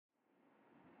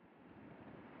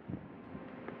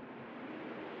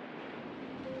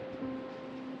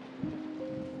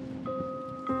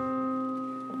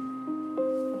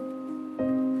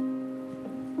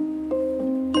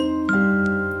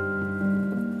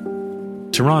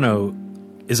Toronto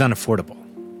is unaffordable.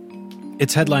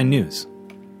 It's headline news.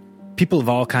 People of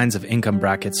all kinds of income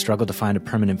brackets struggle to find a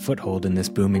permanent foothold in this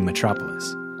booming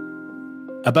metropolis.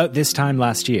 About this time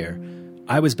last year,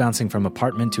 I was bouncing from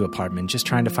apartment to apartment just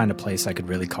trying to find a place I could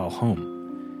really call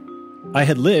home. I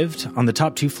had lived on the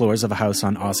top 2 floors of a house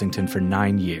on Ossington for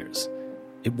 9 years.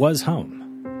 It was home.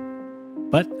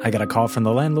 But I got a call from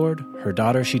the landlord. Her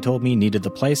daughter, she told me, needed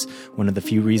the place. One of the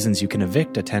few reasons you can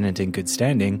evict a tenant in good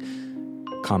standing.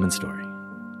 Common story.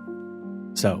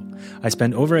 So, I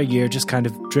spent over a year just kind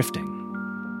of drifting.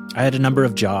 I had a number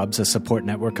of jobs, a support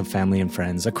network of family and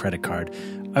friends, a credit card.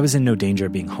 I was in no danger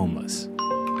of being homeless.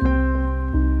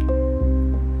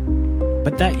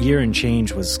 But that year and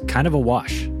change was kind of a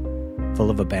wash, full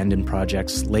of abandoned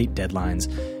projects, late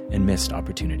deadlines, and missed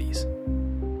opportunities.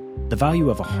 The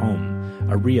value of a home,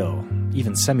 a real,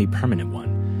 even semi-permanent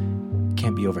one,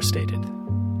 can't be overstated.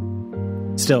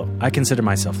 Still, I consider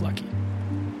myself lucky.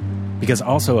 Because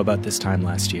also about this time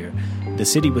last year, the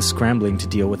city was scrambling to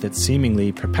deal with its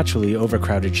seemingly perpetually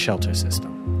overcrowded shelter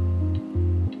system.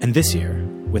 And this year,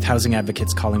 with housing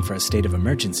advocates calling for a state of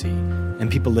emergency and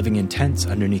people living in tents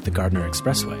underneath the Gardiner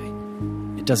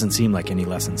Expressway, it doesn't seem like any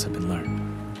lessons have been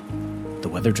learned. The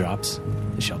weather drops,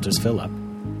 the shelters fill up,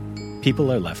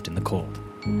 people are left in the cold.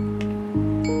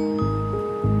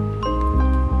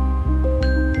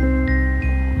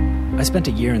 I spent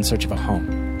a year in search of a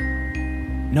home.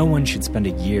 No one should spend a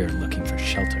year looking for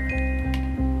shelter.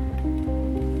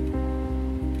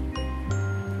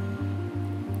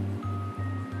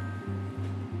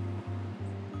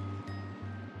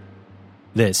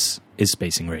 This is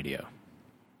Spacing Radio.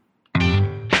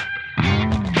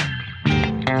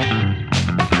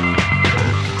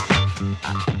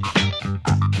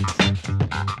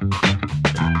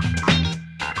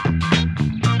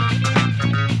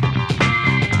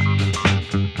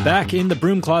 Back in the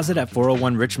broom closet at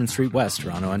 401 Richmond Street West,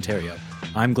 Toronto, Ontario.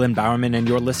 I'm Glenn Bowerman, and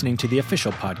you're listening to the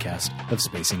official podcast of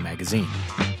Spacing Magazine.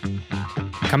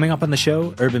 Coming up on the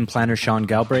show, urban planner Sean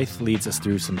Galbraith leads us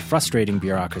through some frustrating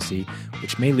bureaucracy,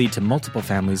 which may lead to multiple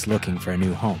families looking for a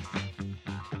new home.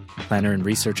 Planner and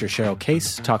researcher Cheryl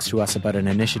Case talks to us about an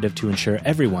initiative to ensure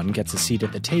everyone gets a seat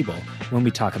at the table when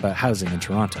we talk about housing in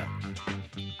Toronto.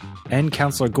 And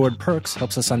Councillor Gord Perks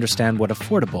helps us understand what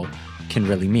affordable can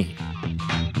really mean.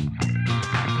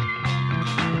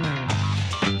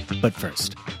 But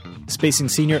first, Spacing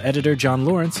senior editor John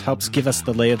Lawrence helps give us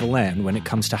the lay of the land when it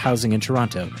comes to housing in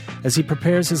Toronto as he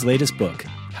prepares his latest book,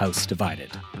 House Divided.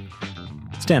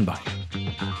 Stand by.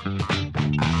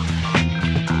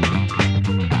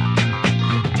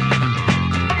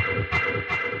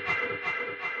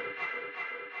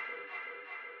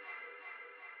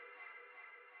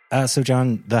 So,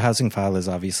 John, the housing file is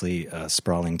obviously a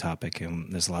sprawling topic,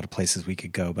 and there's a lot of places we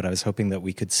could go, but I was hoping that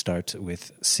we could start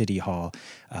with City Hall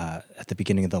at the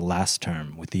beginning of the last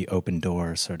term with the open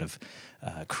door sort of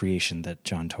creation that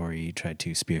John Tory tried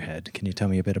to spearhead. Can you tell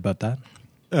me a bit about that?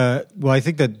 Well, I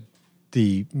think that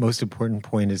the most important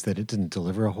point is that it didn't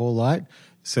deliver a whole lot.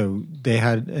 So they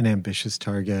had an ambitious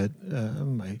target.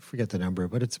 I forget the number,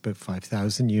 but it's about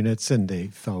 5,000 units, and they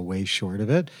fell way short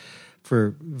of it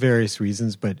for various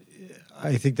reasons. But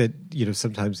I think that,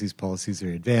 sometimes these policies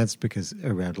are advanced because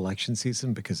around election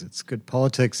season, because it's good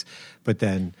politics, but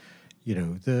then,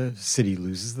 the city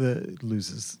loses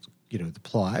the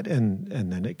plot, and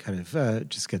then it kind of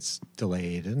just gets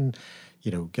delayed and,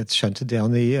 gets shunted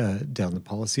down the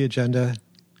policy agenda.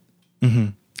 Mm-hmm.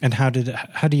 And how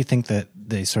do you think that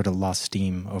they sort of lost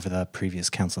steam over the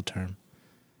previous council term?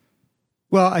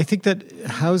 Well, I think that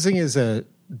housing is a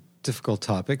difficult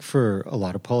topic for a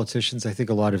lot of politicians. I think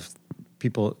a lot of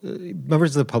people,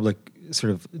 members of the public,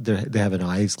 sort of they have an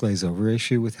eyes glaze over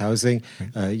issue with housing.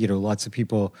 Right. Lots of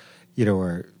people,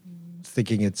 are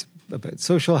thinking it's about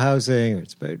social housing, or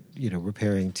it's about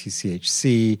repairing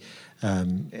TCHC,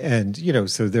 and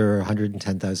so there are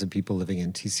 110,000 people living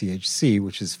in TCHC,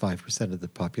 which is 5% of the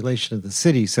population of the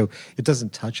city. So it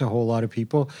doesn't touch a whole lot of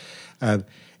people,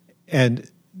 and then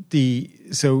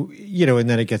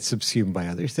it gets subsumed by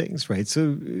other things, right?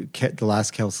 So the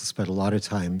last council spent a lot of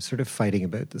time sort of fighting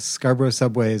about the Scarborough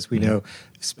subway, as we know,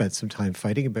 spent some time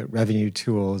fighting about revenue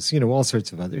tools, all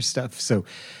sorts of other stuff. So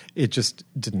it just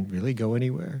didn't really go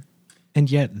anywhere. And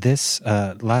yet this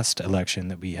last election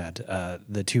that we had,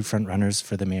 the two front runners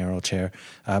for the mayoral chair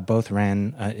both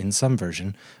ran in some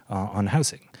version on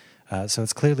housing. So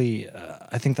it's clearly,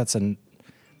 I think that's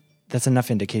enough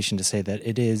indication to say that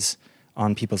it is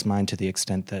on people's mind to the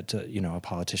extent that, a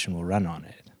politician will run on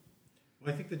it.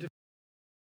 Well, I think the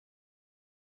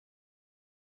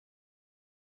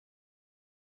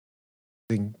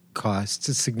costs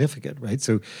is significant, right?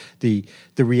 So the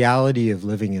reality of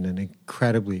living in an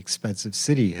incredibly expensive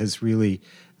city has really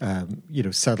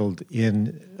settled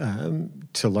in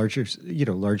to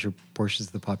larger portions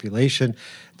of the population.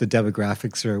 The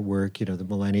demographics are at work. The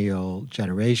millennial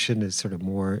generation is sort of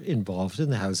more involved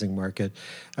in the housing market.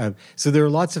 So there are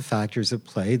lots of factors at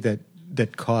play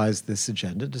that cause this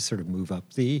agenda to sort of move up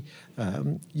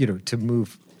to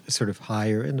move sort of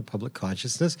higher in the public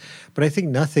consciousness. But I think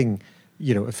nothing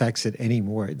affects it any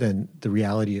more than the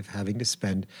reality of having to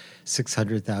spend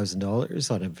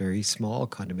 $600,000 on a very small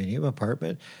condominium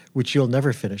apartment, which you'll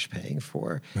never finish paying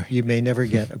for. Right. You may never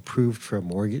get approved for a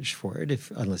mortgage for it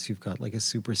unless you've got like a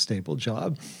super stable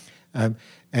job.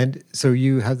 And so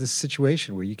you have this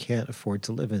situation where you can't afford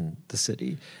to live in the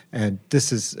city. And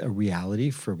this is a reality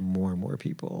for more and more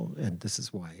people. And this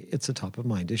is why it's a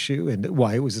top-of-mind issue and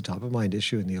why it was a top-of-mind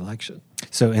issue in the election.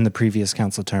 So in the previous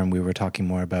council term, we were talking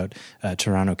more about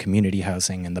Toronto community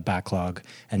housing and the backlog.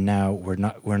 And now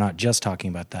we're not just talking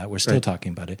about that. We're still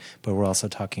talking about it. But we're also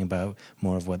talking about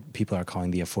more of what people are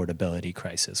calling the affordability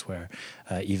crisis, where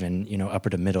even upper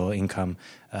to middle income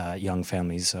young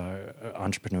families or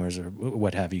entrepreneurs or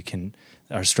what have you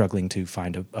are struggling to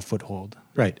find a foothold.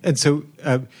 Right. And so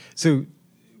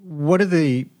one of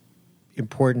the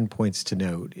important points to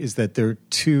note is that there are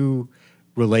two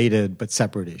related but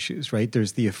separate issues, right?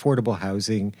 There's the affordable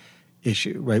housing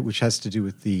issue, right, which has to do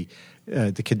with the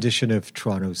condition of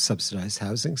Toronto's subsidized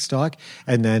housing stock,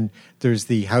 and then there's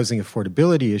the housing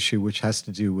affordability issue, which has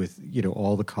to do with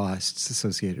all the costs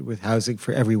associated with housing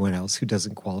for everyone else who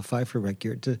doesn't qualify for rent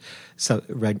geared to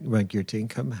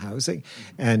income housing,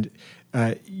 and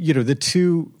the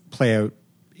two play out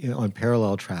on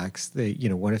parallel tracks. They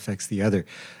one affects the other,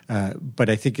 but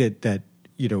I think that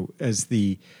as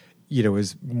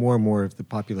more and more of the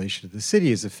population of the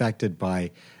city is affected by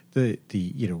the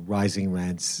rising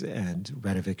rents and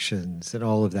rent evictions and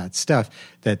all of that stuff,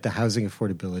 that the housing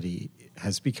affordability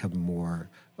has become more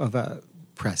of a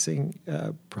pressing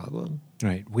problem.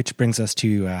 Right, which brings us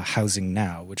to Housing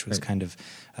Now, which was kind of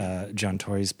John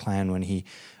Tory's plan when he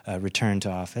returned to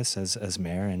office as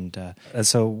mayor. And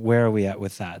so where are we at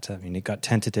with that? I mean, it got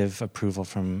tentative approval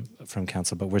from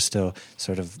council, but we're still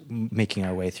sort of making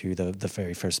our way through the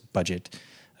very first budget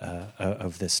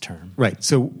of this term. Right.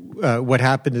 So what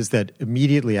happened is that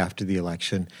immediately after the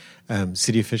election,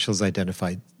 city officials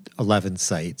identified 11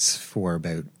 sites for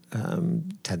about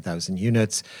 10,000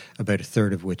 units, about a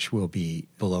third of which will be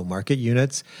below market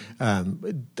units.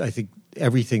 I think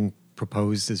everything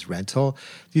proposed is rental.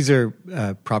 These are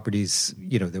properties,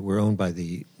 that were owned by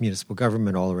the municipal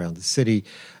government all around the city.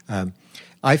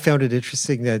 I found it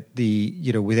interesting that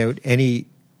without any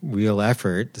real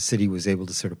effort, the city was able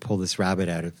to sort of pull this rabbit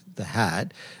out of the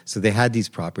hat. So they had these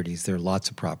properties. There are lots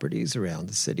of properties around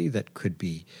the city that could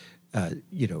be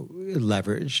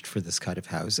leveraged for this kind of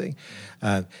housing.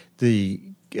 The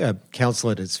council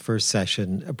at its first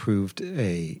session approved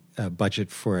a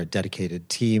budget for a dedicated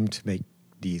team to make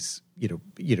these,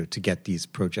 to get these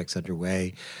projects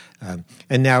underway.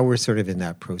 And now we're sort of in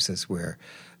that process where,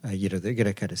 they're going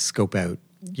to kind of scope out,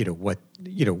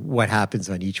 what happens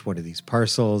on each one of these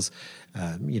parcels.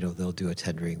 They'll do a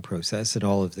tendering process and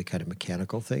all of the kind of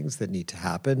mechanical things that need to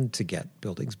happen to get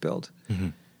buildings built. Mm-hmm.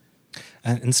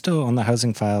 And still on the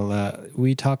housing file,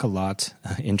 we talk a lot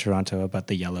in Toronto about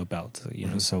the yellow belt,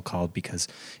 so-called, because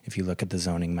if you look at the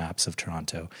zoning maps of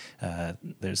Toronto,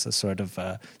 there's a sort of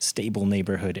stable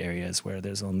neighborhood areas where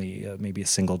there's only maybe a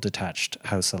single detached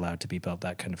house allowed to be built,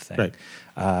 that kind of thing.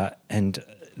 Right. And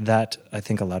that, I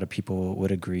think a lot of people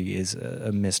would agree, is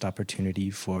a missed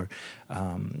opportunity for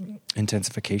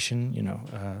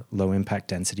intensification, low impact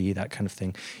density, that kind of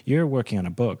thing. You're working on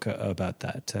a book about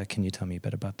that. Can you tell me a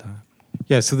bit about that?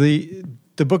 Yeah, so the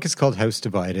book is called House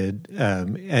Divided,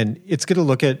 and it's going to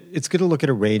look at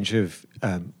a range of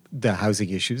the housing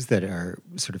issues that are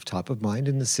sort of top of mind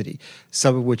in the city.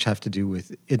 Some of which have to do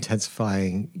with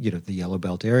intensifying, the Yellow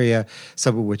Belt area.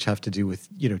 Some of which have to do with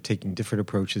taking different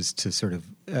approaches to sort of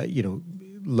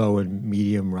low and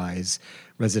medium rise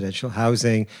residential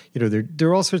housing. There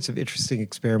are all sorts of interesting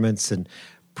experiments and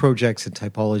projects and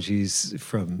typologies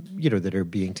from, that are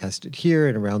being tested here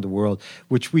and around the world,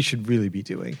 which we should really be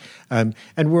doing. And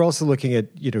we're also looking at,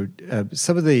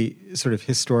 some of the sort of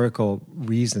historical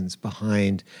reasons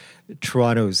behind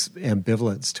Toronto's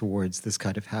ambivalence towards this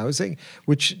kind of housing,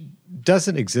 which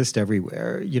doesn't exist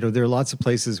everywhere. There are lots of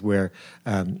places where,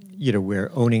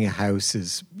 where owning a house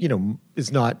is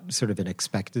not sort of an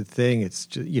expected thing. It's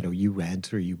just, you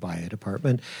rent or you buy an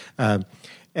apartment.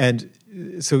 And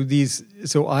so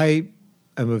I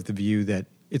am of the view that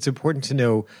it's important to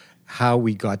know how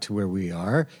we got to where we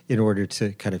are in order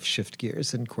to kind of shift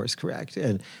gears and course correct.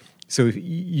 And so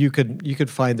you could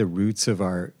find the roots of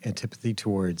our antipathy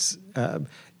towards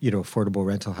affordable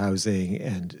rental housing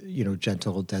and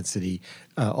gentle density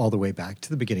all the way back to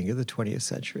the beginning of the 20th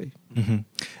century. Mm-hmm.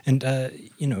 And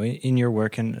in your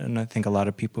work, and I think a lot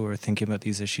of people are thinking about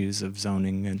these issues of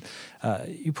zoning, and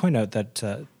you point out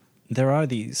that there are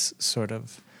these sort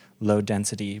of low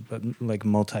density but like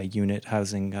multi-unit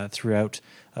housing throughout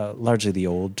largely the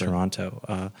old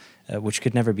Toronto, which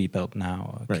could never be built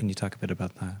now. Right. Can you talk a bit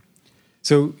about that?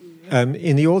 So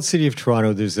in the old city of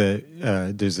Toronto, there's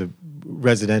a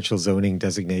residential zoning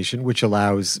designation which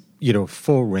allows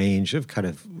full range of kind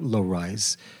of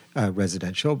low-rise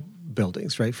residential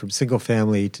buildings, right, from single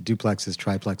family to duplexes,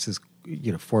 triplexes,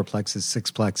 fourplexes,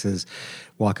 sixplexes,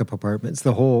 walk-up apartments,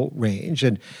 the whole range.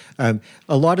 And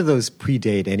a lot of those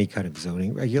predate any kind of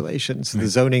zoning regulations. So the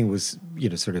zoning was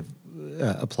sort of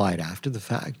applied after the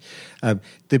fact.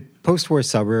 The post-war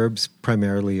suburbs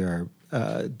primarily are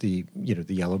the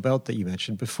yellow belt that you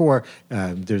mentioned before.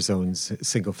 They're zones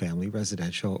single family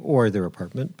residential or they're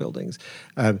apartment buildings,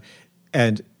 and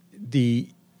I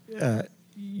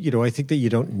think that you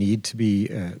don't need to be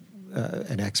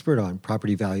an expert on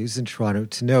property values in Toronto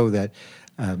to know that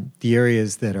the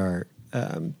areas that are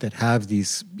that have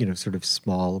these sort of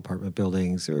small apartment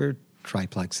buildings or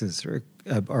triplexes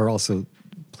are also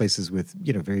places with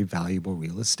very valuable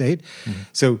real estate. Mm-hmm.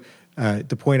 So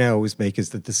the point I always make is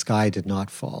that the sky did not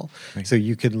fall. Right. So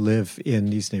you can live in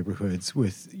these neighborhoods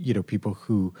with people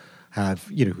who have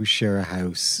who share a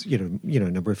house, a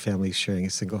number of families sharing a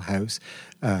single house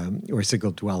or a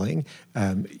single dwelling,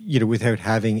 without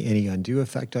having any undue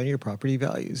effect on your property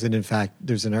values. And in fact,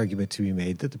 there's an argument to be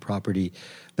made that the property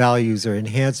values are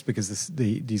enhanced because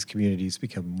these communities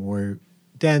become more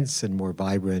dense and more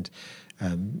vibrant.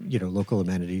 Local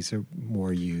amenities are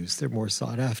more used; they're more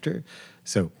sought after.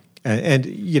 So, and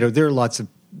there are lots of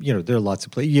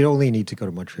places. You only need to go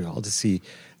to Montreal to see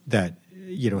that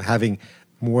having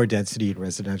more density in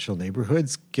residential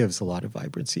neighborhoods gives a lot of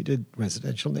vibrancy to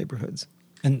residential neighborhoods.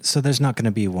 And so there's not going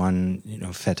to be one,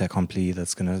 fait accompli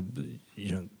that's going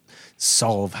to,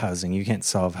 solve housing. You can't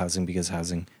solve housing because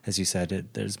housing, as you said,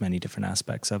 there's many different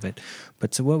aspects of it.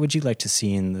 But so what would you like to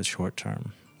see in the short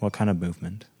term? What kind of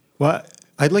movement? Well,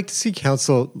 I'd like to see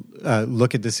council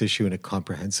look at this issue in a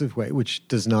comprehensive way, which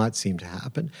does not seem to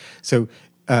happen. So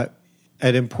an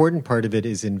important part of it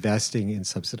is investing in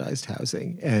subsidized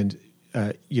housing and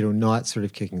not sort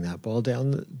of kicking that ball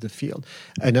down the field.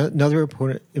 Another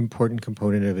important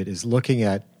component of it is looking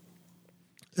at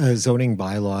zoning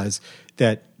bylaws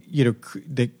that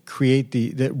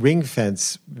that ring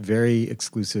fence very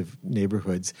exclusive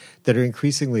neighborhoods that are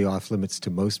increasingly off limits to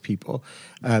most people,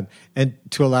 and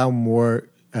to allow more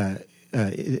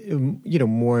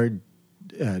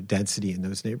density in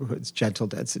those neighborhoods, gentle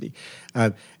density.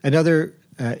 Another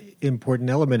important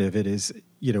element of it is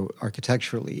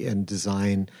architecturally and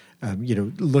design,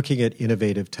 looking at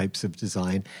innovative types of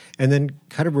design and then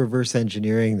kind of reverse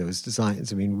engineering those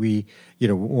designs. I mean,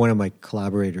 one of my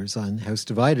collaborators on House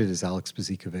Divided is Alex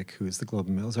Bezikovic, who is the Globe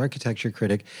and Mail's architecture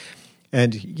critic.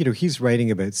 And, he's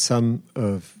writing about some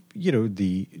of,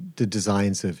 the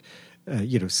designs of,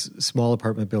 small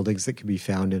apartment buildings that can be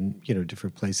found in,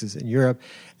 different places in Europe,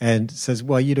 and says,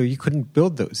 well, you couldn't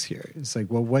build those here. It's like,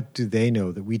 well, what do they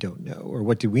know that we don't know? Or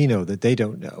what do we know that they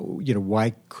don't know?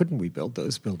 Why couldn't we build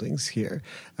those buildings here?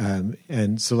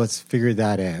 And so let's figure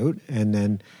that out and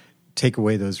then take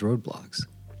away those roadblocks.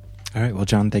 All right. Well,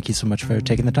 John, thank you so much for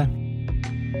taking the time.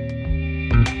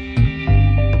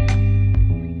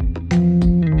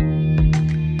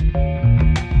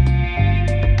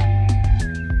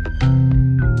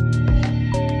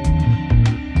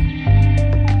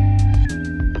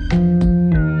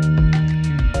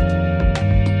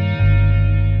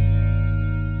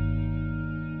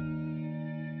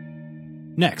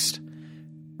 Next,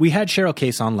 we had Cheryl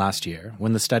Case on last year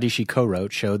when the study she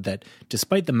co-wrote showed that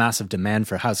despite the massive demand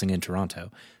for housing in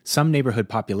Toronto, some neighborhood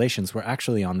populations were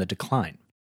actually on the decline.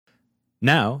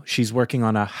 Now, she's working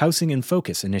on a Housing in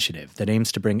Focus initiative that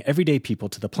aims to bring everyday people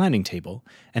to the planning table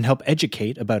and help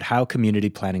educate about how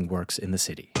community planning works in the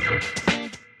city.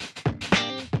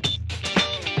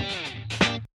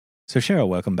 So Cheryl,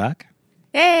 welcome back.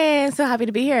 Hey, I'm so happy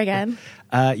to be here again.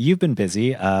 You've been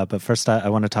busy, but first I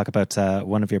want to talk about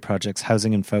one of your projects,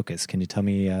 Housing in Focus. Can you tell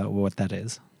me what that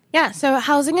is? Yeah, so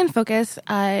Housing in Focus,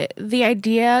 the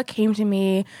idea came to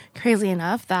me, crazy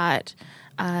enough, that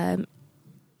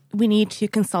we need to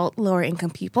consult lower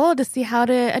income people to see how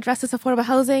to address this affordable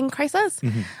housing crisis.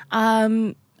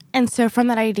 Mm-hmm. And so from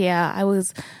that idea, I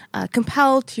was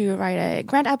compelled to write a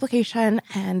grant application,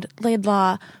 and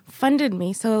Laidlaw funded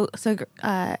me. So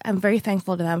I'm very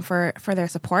thankful to them for their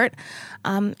support.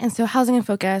 And so Housing in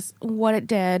Focus, what it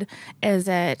did is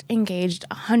it engaged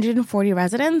 140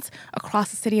 residents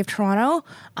across the city of Toronto,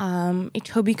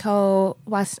 Etobicoke,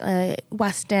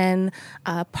 Weston,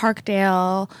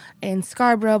 Parkdale, in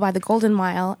Scarborough by the Golden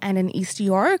Mile, and in East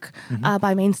York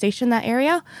by Main Station, that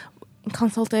area.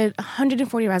 Consulted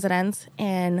 140 residents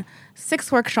in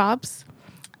 6 workshops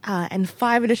and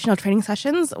 5 additional training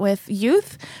sessions with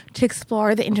youth to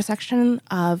explore the intersection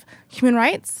of human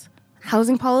rights,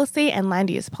 housing policy, and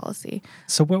land use policy.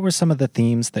 So what were some of the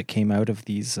themes that came out of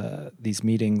these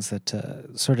meetings that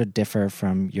sort of differ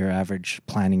from your average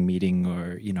planning meeting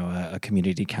or, a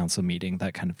community council meeting,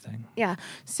 that kind of thing? Yeah.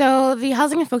 So the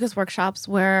Housing in Focus workshops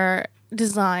were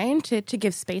designed to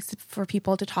give space for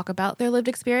people to talk about their lived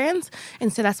experience.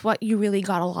 And so that's what you really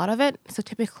got a lot of it. So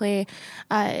typically,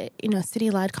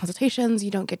 city-led consultations,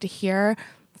 you don't get to hear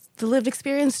the lived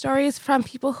experience stories from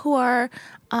people who are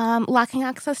lacking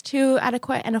access to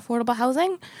adequate and affordable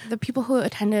housing. The people who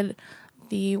attended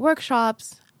the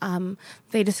workshops,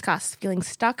 they discussed feeling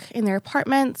stuck in their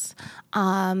apartments.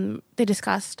 They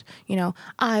discussed,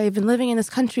 I've been living in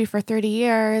this country for 30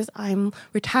 years. I'm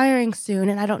retiring soon,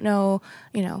 and I don't know,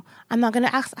 I'm not going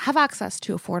to have access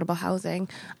to affordable housing.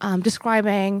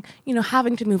 Describing,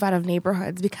 having to move out of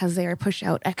neighborhoods because they are pushed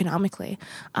out economically.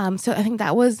 So I think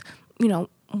that was,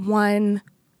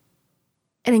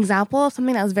 an example of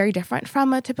something that was very different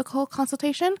from a typical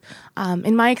consultation.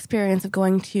 In my experience of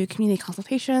going to community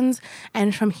consultations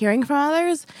and from hearing from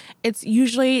others, it's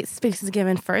usually space is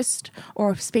given first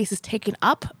or space is taken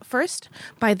up first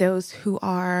by those who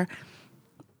are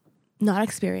not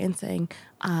experiencing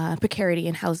precarity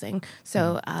in housing.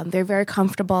 So they're very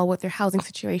comfortable with their housing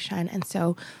situation. And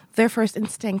so their first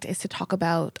instinct is to talk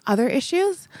about other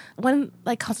issues. One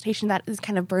consultation that is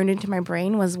kind of burned into my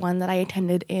brain was one that I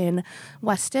attended in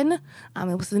Weston.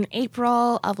 It was in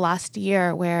April of last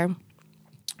year, where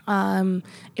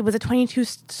it was a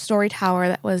 22-story tower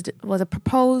that was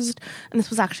proposed, and this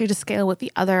was actually to scale with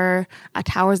the other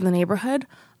towers in the neighborhood,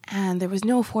 and there was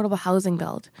no affordable housing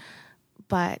built.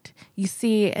 But you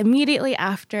see immediately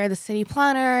after the city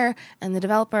planner and the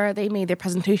developer, they made their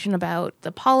presentation about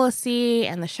the policy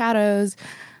and the shadows.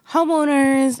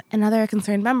 Homeowners and other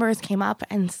concerned members came up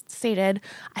and stated,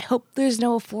 I hope there's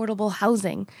no affordable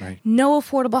housing. Right. No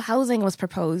affordable housing was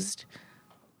proposed.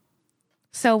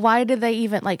 So why did they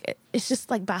even, it's just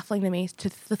baffling to me to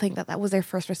think that was their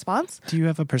first response. Do you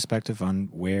have a perspective on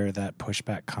where that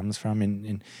pushback comes from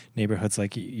in neighborhoods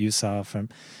like you saw from...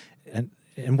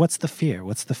 And what's the fear?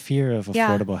 What's the fear of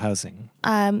affordable housing?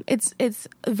 It's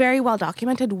very well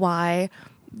documented why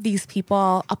these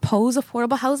people oppose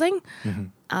affordable housing. Mm-hmm.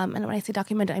 And when I say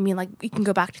documented, I mean you can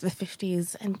go back to the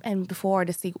 50s and before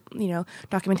to see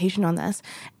documentation on this.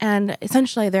 And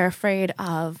essentially, they're afraid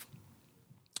of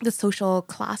the social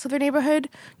class of their neighborhood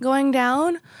going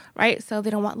down, right? So they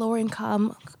don't want lower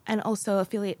income and also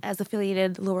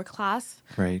affiliated lower class.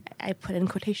 Right. I put in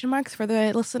quotation marks for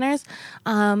the listeners,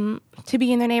 to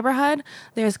be in their neighborhood.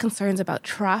 There's concerns about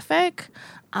traffic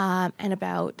and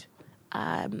about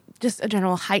just a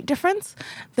general height difference.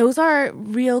 Those are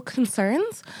real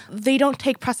concerns. They don't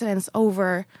take precedence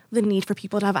over the need for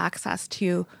people to have access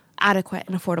to adequate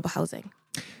and affordable housing.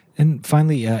 And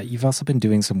finally, you've also been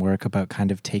doing some work about kind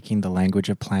of taking the language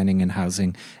of planning and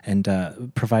housing and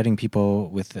providing people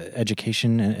with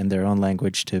education and their own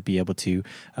language to be able to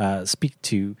speak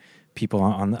to people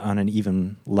on an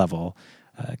even level.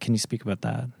 Can you speak about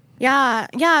that?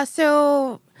 Yeah.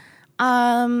 So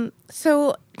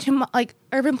to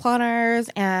urban planners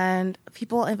and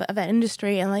people of that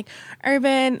industry and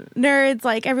urban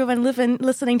nerds, everyone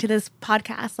listening to this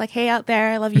podcast, hey out there,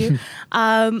 I love you.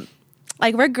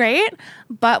 We're great,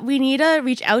 but we need to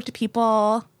reach out to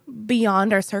people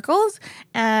beyond our circles.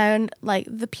 And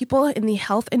the people in the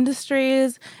health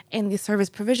industries, in the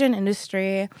service provision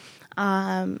industry,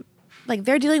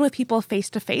 they're dealing with people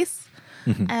face to face.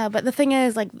 But the thing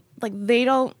is, they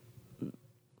don't,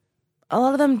 a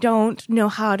lot of them don't know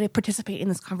how to participate in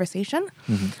this conversation.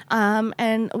 Mm-hmm.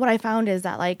 And what I found is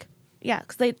that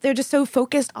because they're just so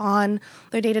focused on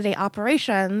their day-to-day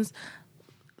operations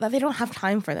that they don't have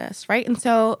time for this, right? And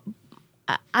so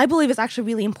I believe it's actually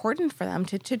really important for them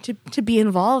to be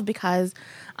involved because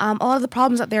a lot of the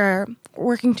problems that they're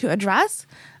working to address,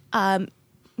 in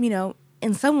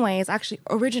some ways actually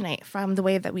originate from the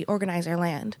way that we organize our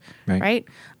land, right?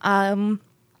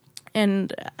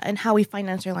 and how we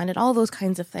finance our land and all those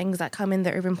kinds of things that come in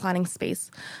the urban planning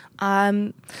space.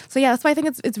 So yeah, that's why I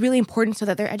think it's really important so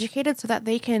that they're educated so that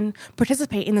they can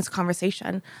participate in this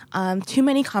conversation. Too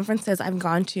many conferences I've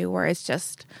gone to where it's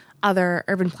just other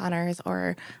urban planners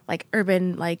or like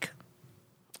urban like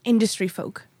industry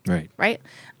folk. Right.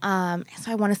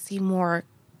 So I want to see more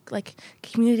like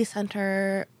community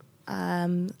center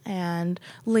and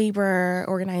labor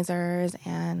organizers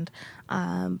and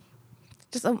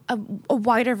just a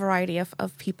wider variety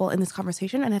of people in this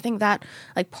conversation. And I think that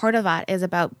like part of that is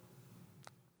about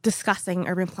discussing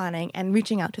urban planning and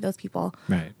reaching out to those people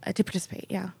to participate.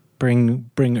 Yeah. Bring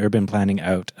urban planning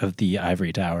out of the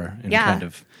ivory tower and kind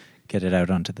of get it out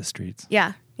onto the streets.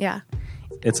 Yeah.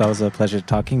 It's always a pleasure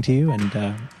talking to you,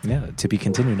 and to be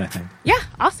continued, I think. Yeah,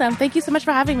 awesome. Thank you so much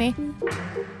for having me.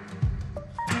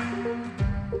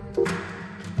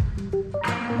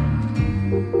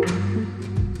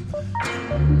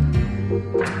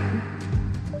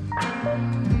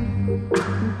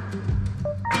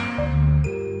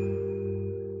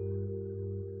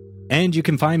 And you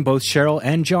can find both Cheryl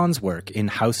and John's work in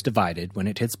House Divided when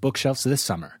it hits bookshelves this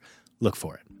summer. Look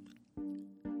for it.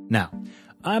 Now,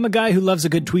 I'm a guy who loves a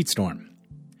good tweet storm.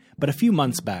 But a few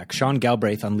months back, Sean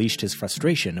Galbraith unleashed his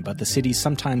frustration about the city's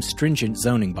sometimes stringent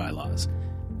zoning bylaws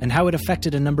and how it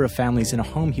affected a number of families in a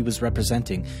home he was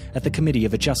representing at the Committee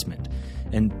of Adjustment.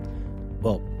 And,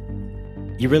 well,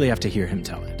 you really have to hear him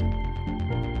tell it.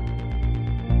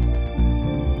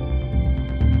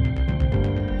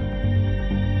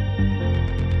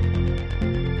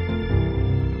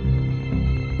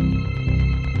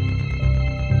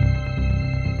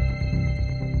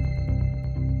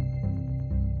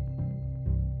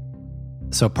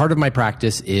 So part of my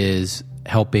practice is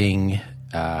helping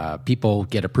people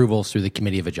get approvals through the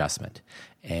Committee of Adjustment.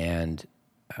 And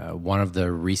one of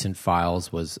the recent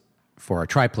files was for a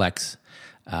triplex,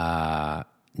 not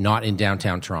in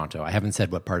downtown Toronto. I haven't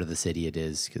said what part of the city it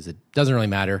is because it doesn't really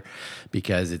matter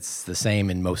because it's the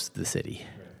same in most of the city.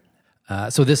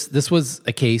 So this was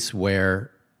a case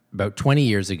where about 20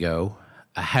 years ago,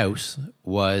 a house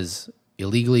was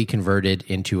illegally converted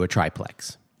into a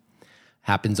triplex.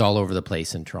 Happens all over the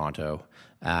place in Toronto.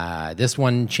 This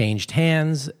one changed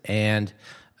hands, and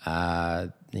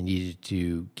they needed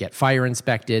to get fire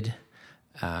inspected.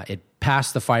 It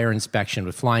passed the fire inspection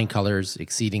with flying colors,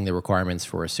 exceeding the requirements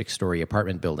for a 6-story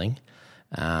apartment building,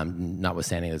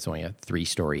 notwithstanding it's only a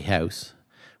 3-story house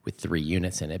with 3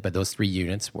 units in it. But those 3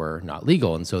 units were not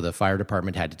legal, and so the fire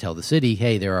department had to tell the city,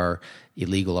 hey, there are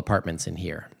illegal apartments in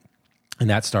here. And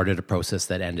that started a process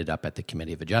that ended up at the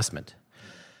Committee of Adjustment.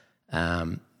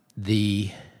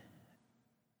 The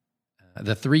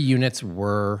 3 units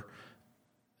were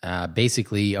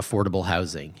basically affordable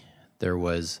housing. There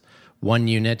was 1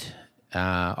 unit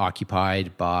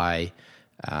occupied by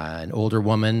an older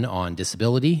woman on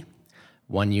disability,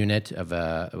 1 unit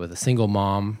with a single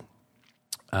mom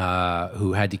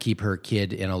who had to keep her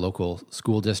kid in a local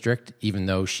school district, even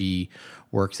though she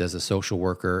works as a social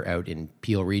worker out in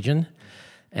Peel Region.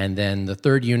 And then the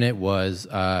 3rd unit was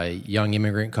a young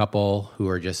immigrant couple who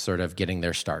are just sort of getting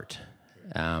their start.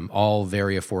 All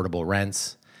very affordable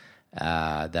rents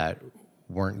that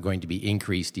weren't going to be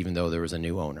increased even though there was a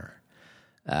new owner.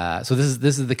 So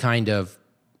this is the kind of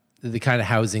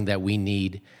housing that we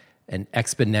need an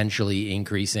exponentially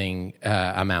increasing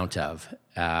amount of.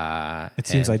 It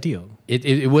seems ideal.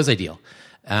 It was ideal.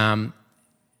 And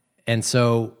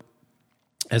so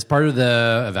as part of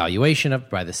the evaluation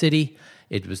by the city,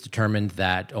 it was determined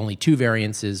that only 2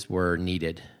 variances were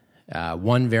needed.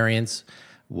 One variance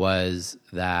was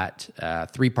that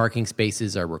 3 parking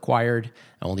spaces are required.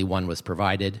 Only 1 was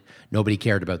provided. Nobody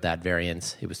cared about that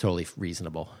variance. It was totally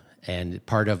reasonable. And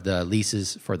part of the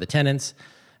leases for the tenants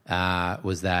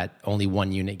was that only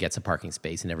 1 unit gets a parking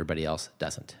space and everybody else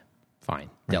doesn't. Fine,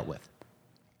 dealt with.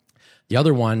 The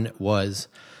other one was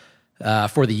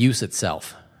for the use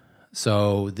itself.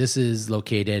 So this is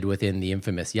located within the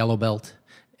infamous Yellow Belt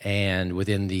and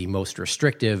within the most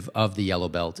restrictive of the Yellow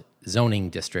Belt zoning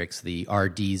districts, the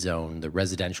RD zone, the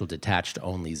residential detached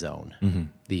only zone,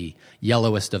 the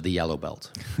yellowest of the Yellow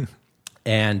Belt.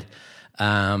 And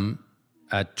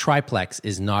a triplex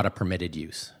is not a permitted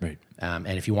use. Right. And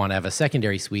if you want to have a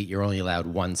secondary suite, you're only allowed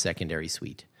 1 secondary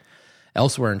suite.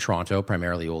 Elsewhere in Toronto,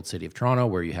 primarily Old City of Toronto,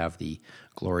 where you have the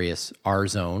glorious R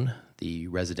zone, the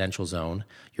residential zone,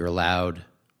 you're allowed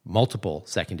multiple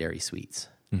secondary suites.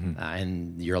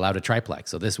 And you're allowed a triplex.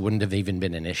 So this wouldn't have even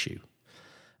been an issue.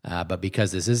 But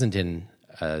because this isn't in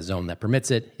a zone that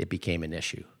permits it, it became an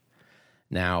issue.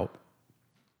 Now,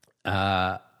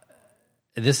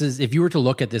 this is, if you were to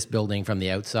look at this building from the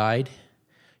outside,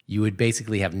 you would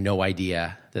basically have no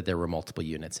idea that there were multiple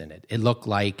units in it. It looked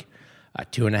like a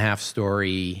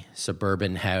 2.5-story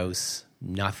suburban house,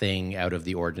 nothing out of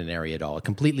the ordinary at all. It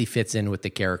completely fits in with the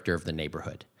character of the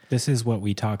neighborhood. This is what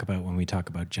we talk about when we talk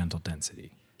about gentle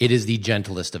density. It is the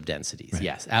gentlest of densities. Right.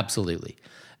 Yes, absolutely.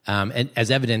 And as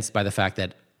evidenced by the fact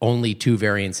that only 2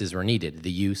 variances were needed,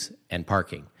 the use and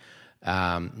parking.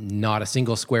 Not a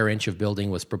single square inch of building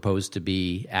was proposed to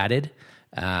be added,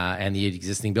 and the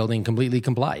existing building completely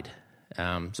complied.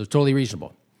 So it's totally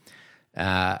reasonable.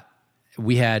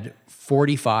 We had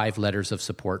 45 letters of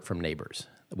support from neighbors,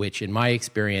 which in my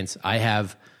experience, I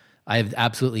have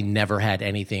absolutely never had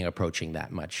anything approaching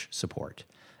that much support.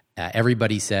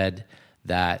 Everybody said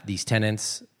that these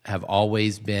tenants have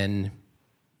always been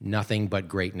nothing but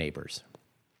great neighbors,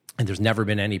 and there's never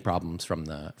been any problems from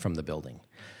the building.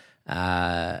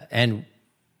 And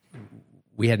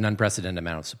we had an unprecedented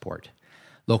amount of support.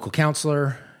 Local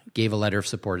councillor gave a letter of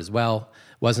support as well.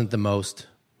 Wasn't the most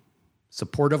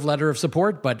supportive letter of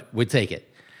support, but would take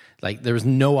it. Like, there was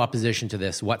no opposition to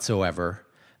this whatsoever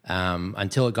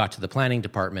until it got to the planning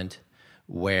department,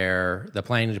 where the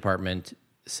planning department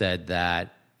said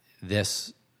that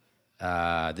this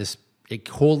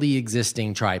wholly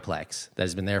existing triplex that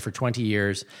has been there for 20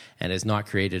 years and has not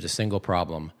created a single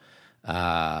problem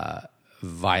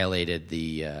violated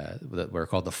what are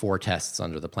called the 4 tests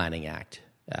under the Planning Act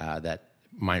that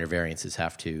minor variances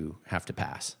have to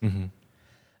pass. Mm-hmm.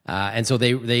 And so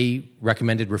they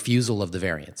recommended refusal of the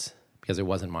variance because it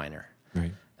wasn't minor.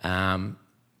 Right. And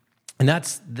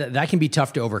that can be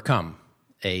tough to overcome,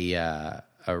 a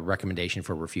recommendation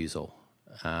for refusal.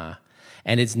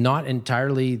 And it's not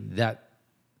entirely that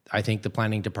I think the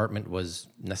planning department was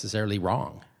necessarily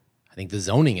wrong. I think the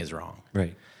zoning is wrong.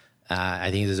 Right.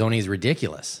 I think the zoning is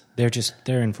ridiculous.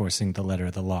 They're enforcing the letter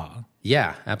of the law.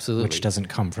 Yeah, absolutely. Which doesn't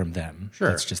come from them. Sure.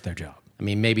 That's just their job. I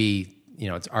mean, maybe,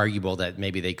 it's arguable that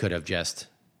maybe they could have just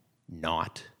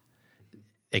not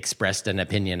expressed an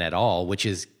opinion at all, which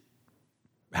is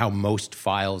how most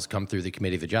files come through the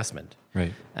Committee of Adjustment.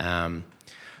 Right.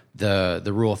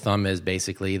 The rule of thumb is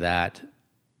basically that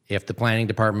if the planning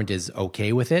department is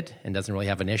okay with it and doesn't really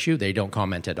have an issue, they don't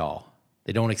comment at all.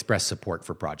 They don't express support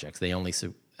for projects. They only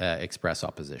express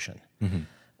opposition. Mm-hmm.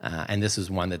 And this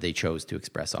is one that they chose to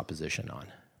express opposition on.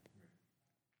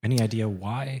 Any idea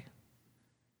why?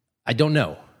 I don't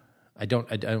know. I don't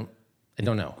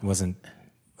know. It wasn't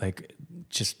like,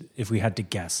 just if we had to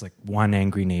guess, like one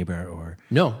angry neighbor, or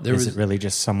no? Is it really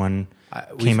just someone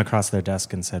came across their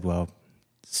desk and said, "Well,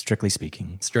 strictly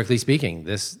speaking,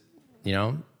 this,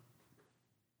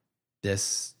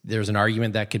 there's an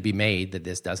argument that could be made that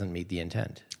this doesn't meet the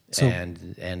intent." So,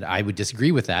 and I would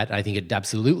disagree with that. I think it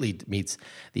absolutely meets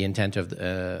the intent of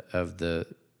the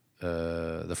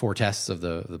 4 tests of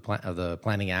the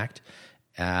Planning Act.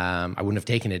 I wouldn't have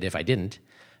taken it if I didn't.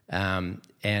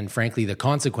 And frankly, the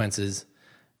consequences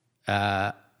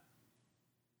of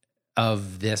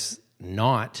this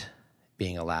not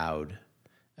being allowed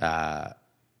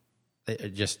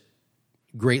just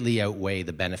greatly outweigh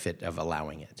the benefit of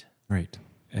allowing it. Right.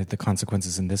 The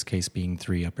consequences in this case being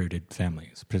 3 uprooted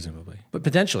families, presumably. But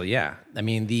potentially, yeah. I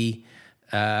mean,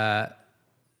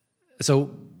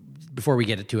 so before we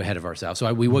get too ahead of ourselves,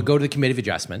 so we would go to the Committee of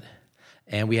Adjustment,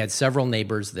 and we had several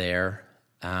neighbors there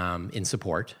in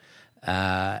support,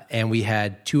 and we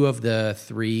had 2 of the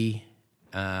 3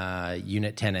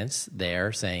 unit tenants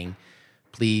there saying,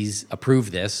 "Please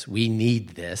approve this. We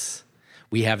need this.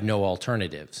 We have no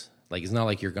alternatives." Like, it's not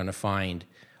like you're going to find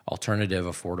alternative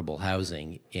affordable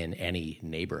housing in any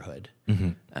neighborhood.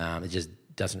 Mm-hmm. It just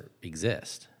doesn't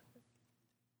exist.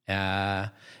 And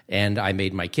I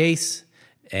made my case,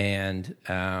 and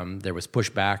there was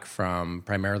pushback from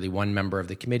primarily one member of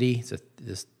the committee. So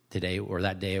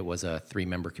that day it was a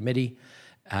 3-member committee,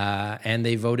 and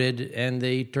they voted and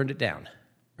they turned it down.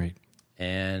 Right.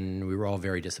 And we were all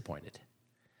very disappointed.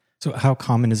 So how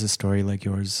common is a story like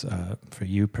yours for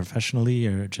you professionally,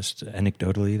 or just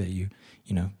anecdotally, that you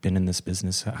been in this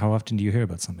business? How often do you hear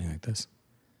about something like this?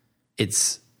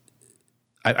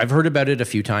 I've heard about it a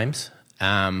few times.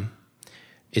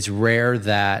 It's rare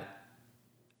that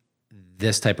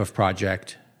this type of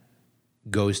project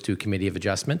goes to a Committee of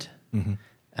Adjustment.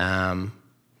 Mm-hmm.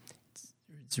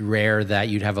 It's rare that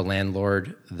you'd have a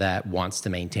landlord that wants to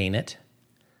maintain it.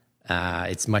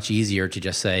 It's much easier to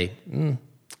just say, I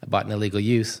bought an illegal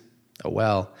use. Oh,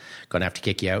 well, going to have to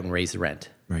kick you out and raise the rent.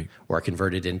 Right. Or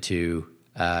convert it into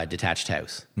a detached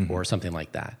house, mm-hmm. or something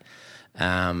like that.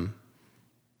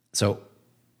 So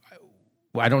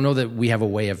I don't know that we have a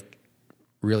way of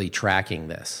really tracking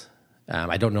this.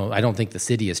 I don't know. I don't think the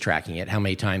city is tracking it, how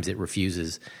many times it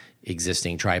refuses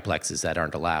existing triplexes that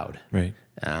aren't allowed, Right.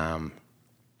 and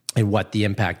what the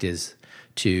impact is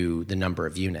to the number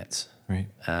of units. Right.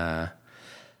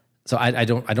 So I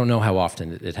don't know how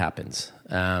often it happens.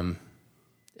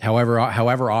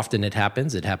 However often it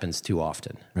happens too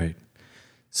often. Right.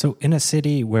 So in a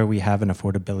city where we have an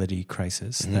affordability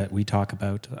crisis that we talk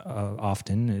about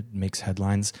often, it makes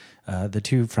headlines. The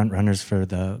two frontrunners for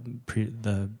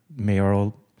the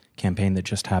mayoral campaign that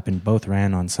just happened both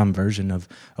ran on some version of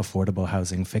affordable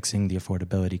housing, fixing the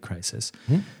affordability crisis.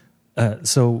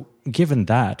 So given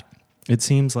that, it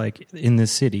seems like in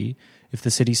this city, if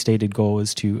the city's stated goal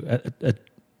is to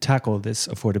tackle this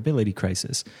affordability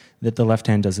crisis, that the left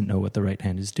hand doesn't know what the right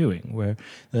hand is doing, where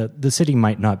the city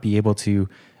might not be able to,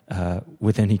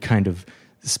 with any kind of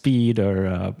speed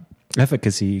or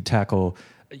efficacy, tackle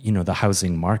the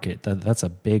housing market. That's a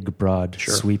big, broad,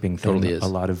 sweeping thing. Totally is. A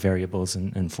lot of variables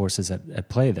and forces at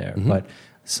play there. But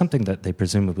something that they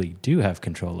presumably do have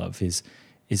control of is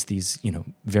these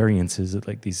variances,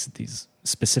 like these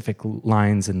specific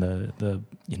lines in the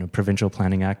Provincial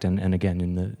Planning Act and again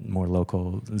in the more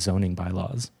local zoning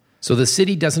bylaws. So the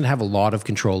city doesn't have a lot of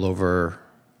control over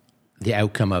the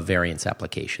outcome of variance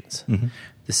applications.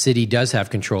 The city does have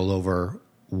control over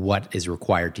what is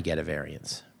required to get a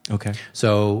variance. Okay.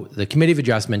 So the Committee of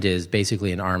Adjustment is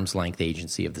basically an arm's length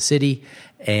agency of the city,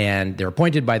 and they're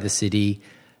appointed by the city,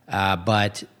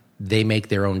 but they make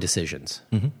their own decisions.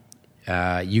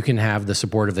 You can have the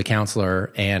support of the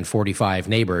councillor and 45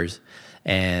 neighbors,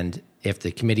 and if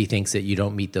the committee thinks that you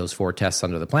don't meet those 4 tests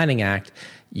under the Planning Act,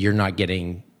 you're not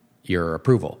getting your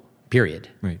approval, period.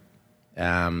 Right.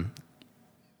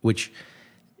 Which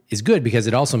is good because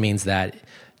it also means that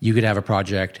you could have a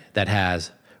project that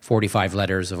has 45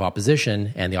 letters of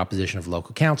opposition and the opposition of a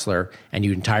local councillor, and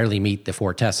you entirely meet the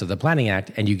 4 tests of the Planning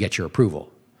Act, and you get your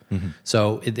approval.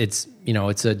 So it's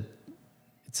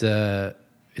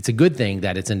a good thing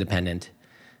that it's independent,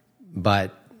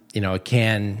 but it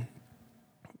can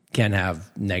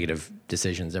have negative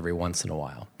decisions every once in a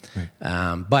while.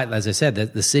 Right. But as I said,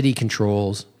 the city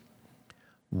controls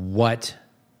what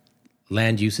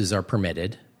land uses are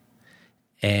permitted,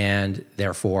 and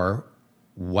therefore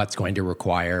what's going to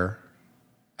require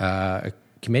a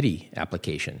committee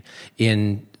application.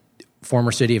 In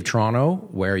former city of Toronto,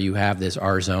 where you have this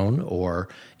R zone, or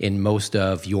in most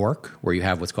of York, where you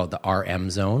have what's called the RM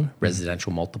zone,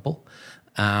 residential multiple,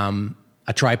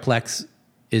 a triplex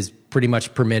is pretty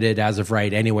much permitted as of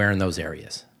right anywhere in those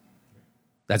areas.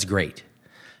 That's great.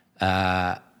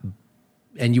 And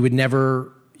you would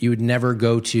never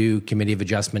go to Committee of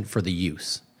Adjustment for the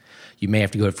use. You may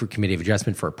have to go for Committee of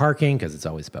Adjustment for parking, because it's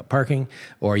always about parking,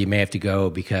 or you may have to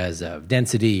go because of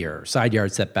density or side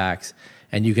yard setbacks,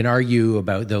 and you can argue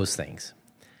about those things.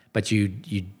 But you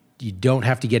don't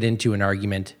have to get into an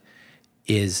argument,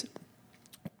 is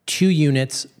 2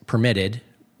 units permitted,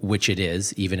 which it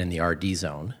is, even in the RD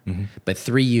zone, but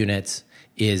 3 units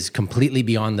is completely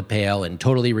beyond the pale and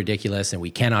totally ridiculous, and we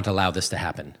cannot allow this to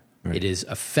happen. Right. It is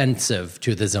offensive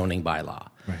to the zoning bylaw.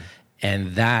 Right.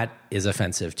 And that is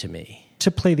offensive to me.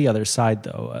 To play the other side,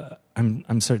 though,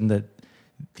 I'm certain that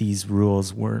these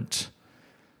rules weren't,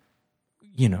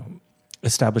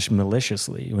 established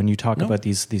maliciously. When you talk about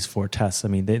these 4 tests, I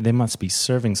mean, they must be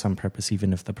serving some purpose,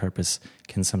 even if the purpose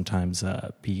can sometimes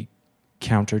be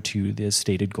counter to the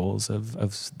stated goals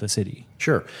of the city.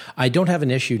 Sure. I don't have an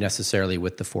issue necessarily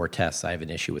with the 4 tests. I have an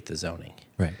issue with the zoning.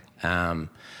 Right.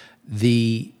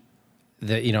 The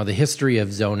history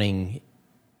of zoning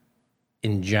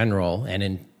in general and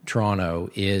in Toronto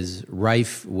is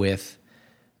rife with,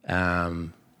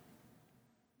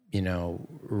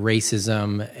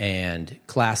 racism and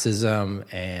classism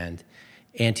and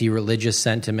anti-religious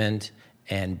sentiment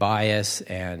and bias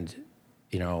and,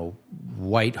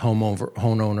 white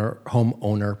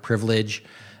homeowner privilege.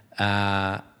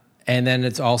 And then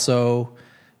it's also,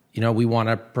 we want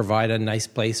to provide a nice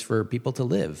place for people to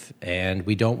live, and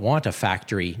we don't want a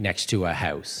factory next to a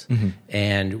house,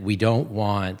 and we don't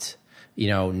want,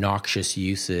 noxious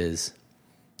uses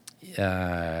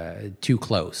too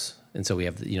close. And so we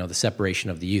have, the separation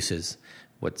of the uses,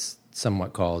 what's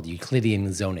somewhat called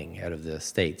Euclidean zoning out of the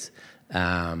States,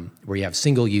 where you have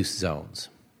single-use zones.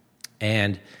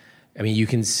 And, you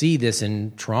can see this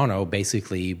in Toronto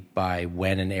basically by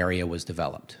when an area was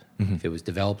developed. If it was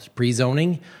developed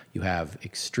pre-zoning, you have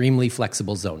extremely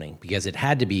flexible zoning because it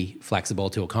had to be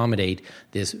flexible to accommodate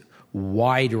this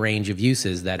wide range of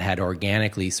uses that had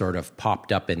organically sort of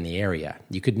popped up in the area.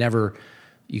 You could never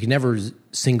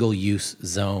single-use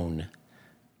zone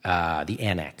the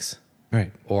annex,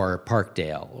 right, or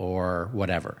Parkdale or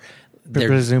whatever.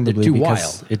 presumably too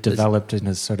because wild. it developed in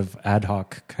a sort of ad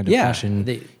hoc kind of fashion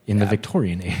in the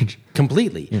Victorian age.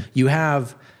 Completely. Yeah.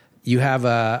 You have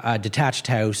a detached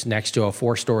house next to a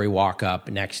 4-story walk-up,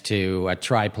 next to a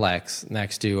triplex,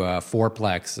 next to a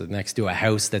fourplex, next to a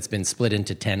house that's been split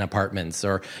into 10 apartments,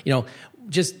 or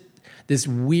just this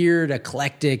weird,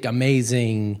 eclectic,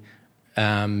 amazing,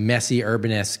 messy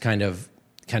urbanist kind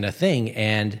of thing.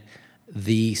 And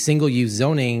the single-use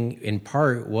zoning, in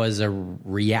part, was a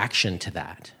reaction to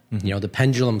that. Mm-hmm. The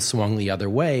pendulum swung the other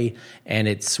way, and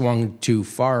it swung too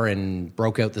far and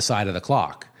broke out the side of the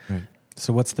clock. Right.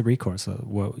 So what's the recourse?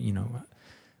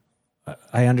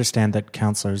 I understand that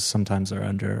councillors sometimes are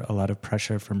under a lot of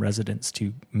pressure from residents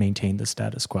to maintain the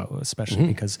status quo, especially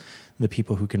because the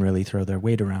people who can really throw their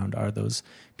weight around are those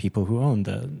people who own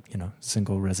the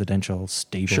single residential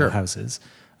stable houses.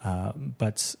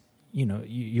 But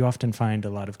you often find a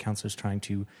lot of councillors trying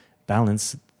to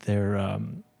balance their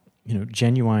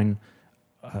genuine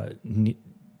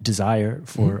desire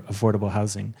for affordable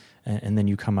housing, and then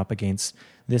you come up against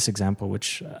this example,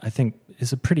 which I think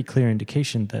is a pretty clear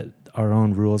indication that our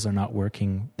own rules are not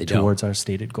working towards our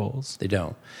stated goals. They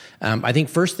don't. I think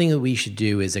first thing that we should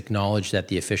do is acknowledge that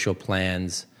the official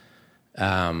plan's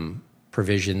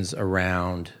provisions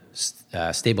around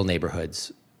stable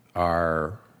neighborhoods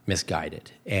are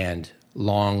misguided and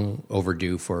long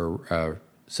overdue for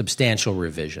substantial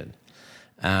revision.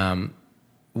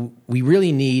 We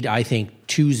really need, I think,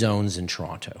 2 zones in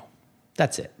Toronto.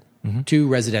 That's it. 2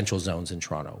 residential zones in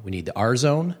Toronto. We need the R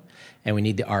zone and we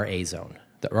need the RA zone.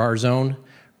 The R zone,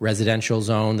 residential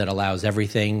zone that allows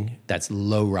everything that's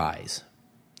low rise.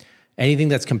 Anything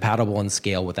that's compatible in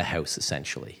scale with a house,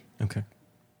 essentially. Okay.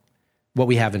 What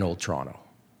we have in Old Toronto.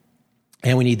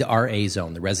 And we need the RA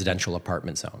zone, the residential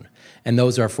apartment zone. And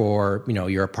those are for,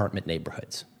 your apartment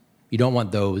neighborhoods. You don't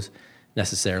want those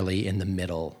necessarily in the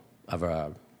middle of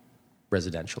a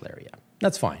residential area.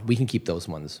 That's fine. We can keep those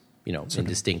ones, in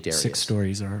distinct areas. 6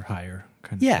 stories or higher.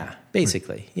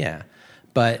 Basically, yeah.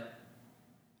 But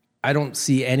I don't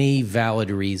see any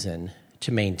valid reason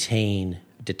to maintain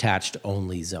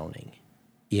detached-only zoning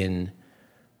in,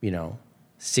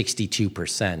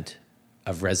 62%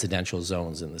 of residential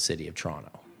zones in the city of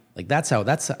Toronto. Like that's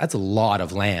a lot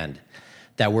of land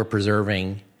that we're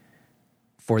preserving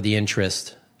for the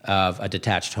interest of a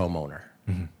detached homeowner.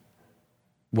 Mm-hmm.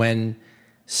 When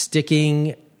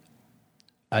sticking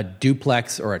a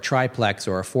duplex or a triplex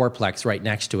or a fourplex right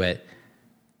next to it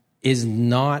is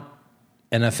not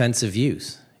an offensive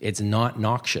use. It's not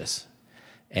noxious.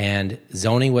 And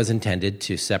zoning was intended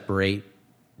to separate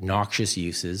noxious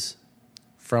uses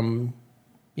from,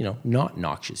 not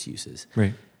noxious uses.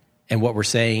 Right. And what we're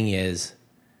saying is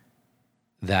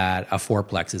that a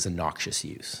fourplex is a noxious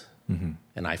use. Mm-hmm.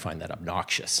 And I find that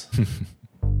obnoxious.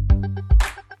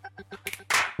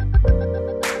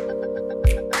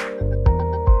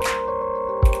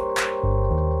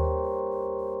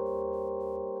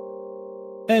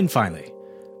 And finally,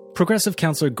 Progressive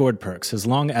Councillor Gord Perks has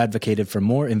long advocated for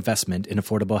more investment in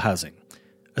affordable housing,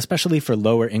 especially for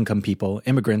lower-income people,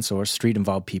 immigrants, or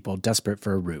street-involved people desperate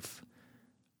for a roof.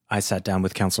 I sat down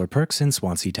with Councillor Perks in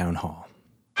Swansea Town Hall.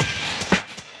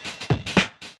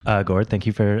 Gord, thank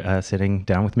you for sitting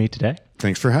down with me today.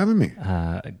 Thanks for having me.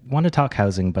 I want to talk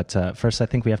housing, but first I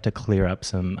think we have to clear up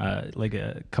some,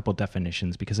 a couple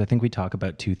definitions, because I think we talk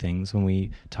about 2 things when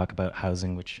we talk about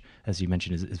housing, which, as you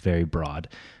mentioned, is very broad.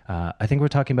 I think we're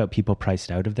talking about people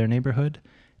priced out of their neighborhood,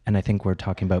 and I think we're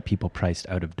talking about people priced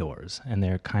out of doors, and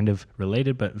they're kind of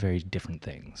related but very different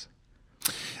things.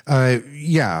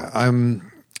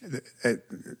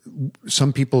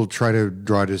 Some people try to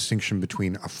draw a distinction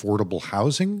between affordable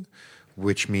housing,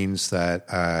 which means that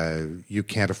you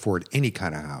can't afford any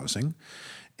kind of housing,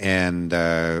 and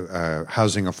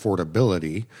housing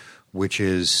affordability, which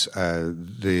is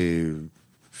the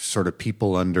sort of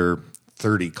people under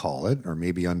 30, call it, or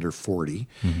maybe under 40,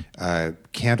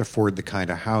 can't afford the kind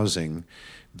of housing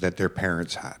that their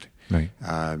parents had. Right.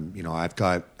 I've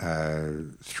got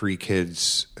 3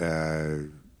 kids,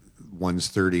 one's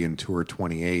 30 and 2 are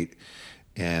 28,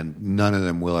 and none of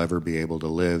them will ever be able to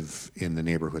live in the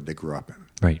neighborhood they grew up in.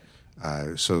 Right.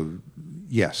 So,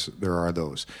 yes, there are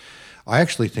those. I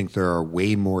actually think there are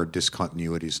way more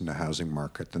discontinuities in the housing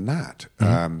market than that.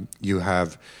 Mm-hmm. You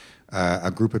have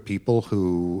a group of people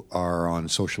who are on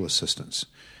social assistance,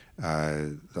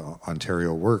 the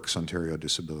Ontario Works, Ontario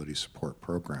Disability Support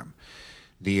Program.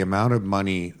 The amount of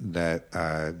money that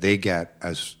they get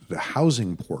as the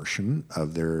housing portion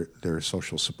of their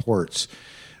social supports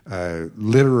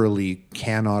literally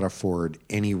cannot afford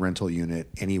any rental unit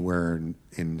anywhere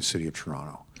in the city of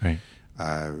Toronto. Right.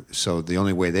 So the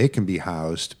only way they can be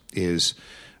housed is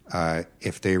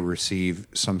if they receive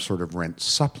some sort of rent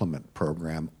supplement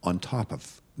program on top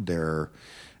of their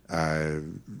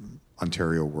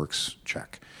Ontario Works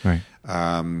check. Right.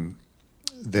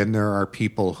 Then there are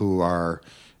people who are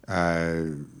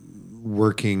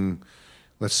working,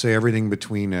 let's say, everything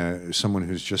between someone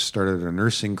who's just started a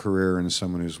nursing career and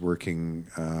someone who's working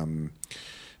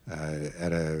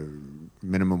at a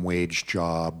minimum wage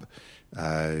job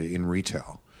in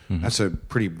retail. Mm-hmm. That's a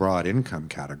pretty broad income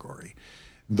category.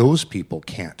 Those people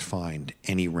can't find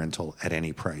any rental at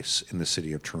any price in the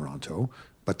city of Toronto,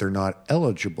 but they're not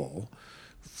eligible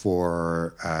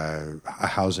for a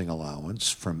housing allowance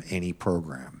from any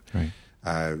program. Right.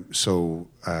 So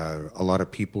a lot of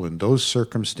people in those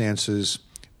circumstances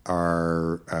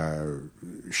are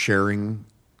sharing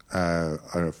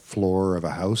a floor of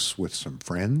a house with some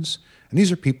friends, and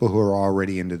these are people who are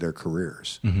already into their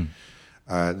careers.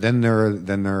 Mm-hmm. Then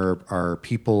there are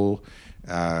people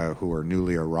who are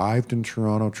newly arrived in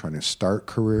Toronto trying to start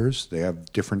careers. They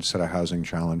have different set of housing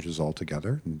challenges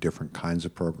altogether and different kinds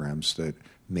of programs that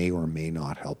may or may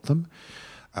not help them.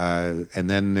 And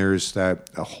then there's a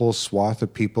whole swath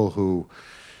of people who,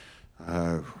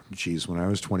 when I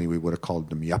was 20, we would have called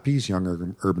them yuppies,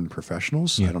 young urban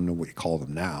professionals. Yeah. I don't know what you call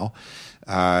them now,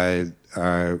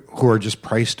 who are just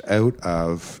priced out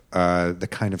of the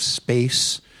kind of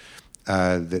space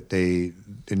that they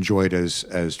enjoyed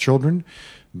as children,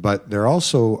 but they're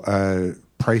also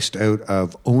priced out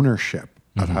of ownership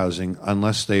of mm-hmm. housing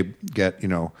unless they get,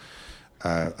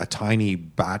 a tiny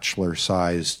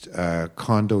bachelor-sized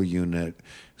condo unit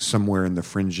somewhere in the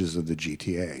fringes of the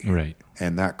GTA. Right.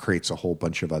 And that creates a whole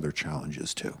bunch of other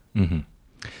challenges too. Mm-hmm.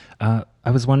 I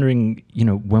was wondering,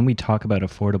 when we talk about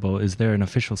affordable, is there an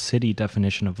official city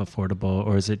definition of affordable,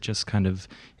 or is it just kind of,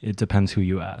 it depends who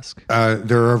you ask?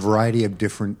 There are a variety of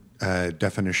different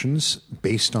definitions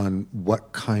based on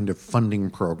what kind of funding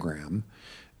program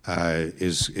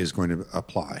is going to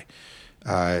apply.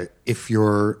 If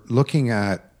you're looking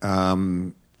at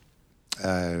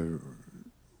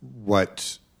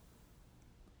what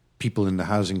people in the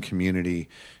housing community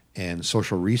and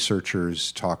social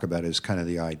researchers talk about as kind of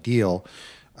the ideal,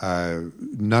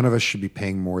 none of us should be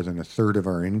paying more than a third of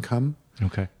our income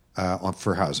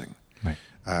for housing. Right.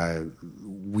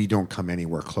 We don't come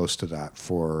anywhere close to that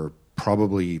for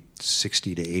probably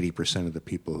 60 to 80% of the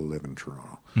people who live in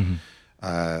Toronto. Mm-hmm.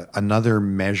 Another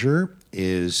measure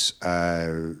is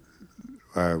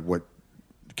what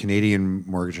Canadian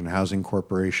Mortgage and Housing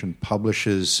Corporation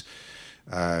publishes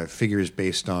figures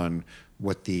based on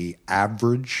what the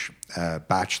average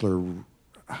bachelor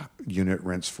unit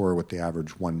rents for, what the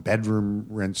average one-bedroom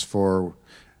rents for,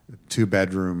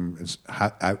 two-bedroom,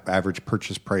 average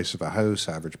purchase price of a house,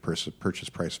 average purchase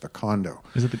price of a condo.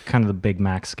 Is it kind of the Big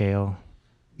Mac scale?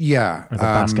 Yeah. Or the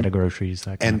basket of groceries,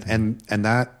 that kind of thing. And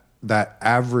that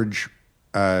average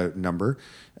number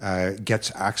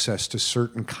gets access to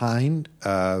certain kind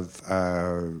of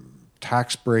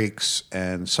tax breaks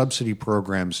and subsidy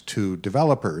programs to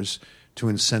developers to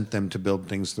incent them to build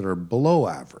things that are below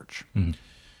average.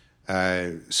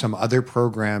 Mm-hmm. Some other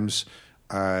programs,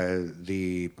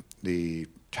 the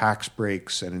tax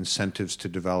breaks and incentives to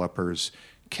developers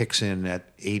kicks in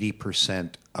at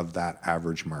 80% of that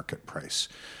average market price.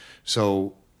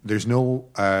 So there's no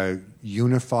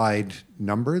unified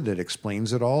number that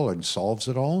explains it all and solves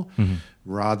it all. Mm-hmm.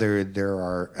 Rather, there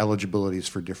are eligibilities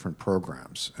for different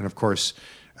programs. And of course,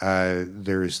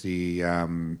 there's the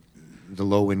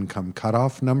low-income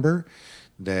cutoff number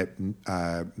that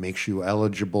makes you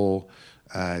eligible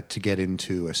to get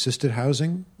into assisted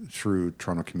housing through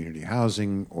Toronto Community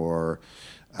Housing or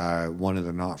one of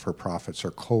the not-for-profits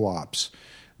or co-ops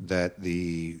that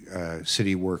the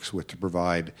city works with to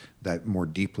provide that more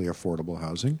deeply affordable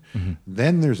housing. Mm-hmm.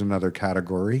 Then there's another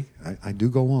category. I do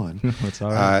go on. That's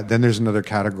all right. Then there's another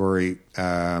category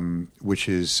which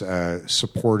is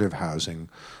supportive housing,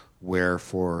 where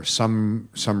for some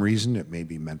reason, it may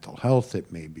be mental health,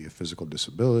 it may be a physical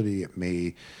disability, it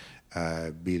may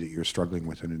be that you're struggling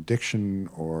with an addiction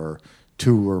or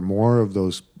two or more of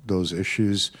those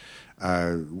issues,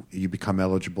 you become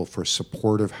eligible for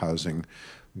supportive housing,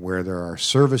 where there are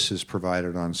services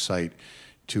provided on site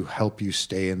to help you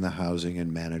stay in the housing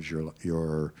and manage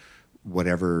your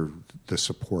whatever the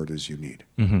support is you need.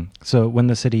 Mm-hmm. So when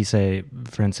the city, say,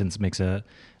 for instance, makes a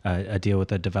deal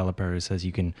with a developer who says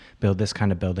you can build this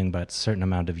kind of building, but a certain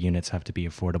amount of units have to be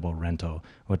affordable rental,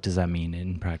 what does that mean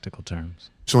in practical terms?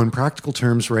 So in practical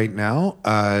terms right now,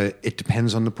 it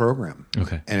depends on the program.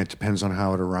 Okay. And it depends on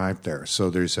how it arrived there. So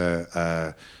there's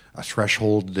a a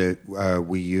threshold that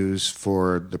we use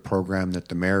for the program that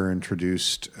the mayor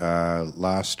introduced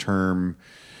last term,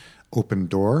 Open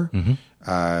Door,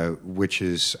 which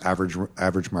is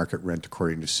average market rent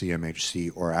according to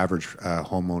CMHC, or average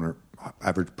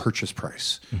average purchase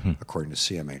price according to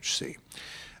CMHC.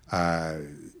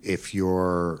 If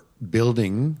you're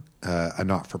building a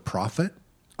not-for-profit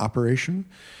operation,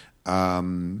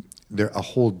 there a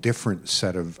whole different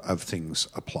set of things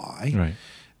apply.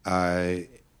 Right.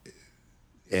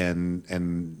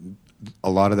 And a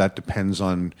lot of that depends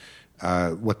on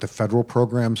what the federal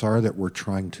programs are that we're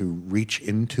trying to reach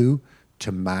into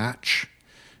to match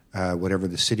whatever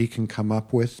the city can come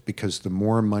up with, because the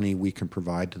more money we can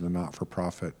provide to the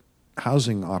not-for-profit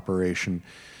housing operation,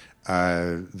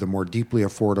 the more deeply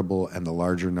affordable and the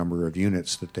larger number of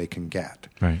units that they can get.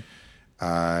 Right.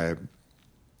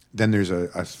 Then there's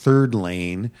a third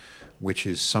lane, which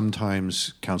is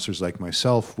sometimes councillors like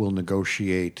myself will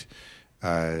negotiate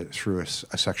through a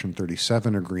Section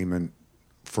 37 agreement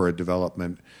for a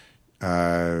development,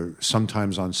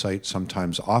 sometimes on site,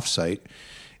 sometimes off site,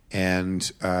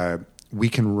 and we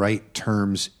can write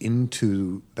terms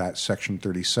into that Section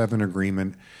 37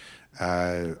 agreement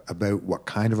about what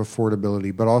kind of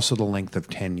affordability, but also the length of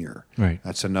tenure. Right.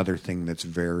 That's another thing that's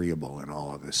variable in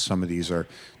all of this. Some of these are,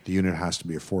 the unit has to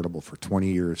be affordable for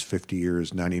 20 years, 50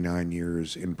 years, 99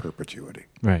 years in perpetuity.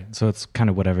 Right. So it's kind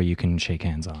of whatever you can shake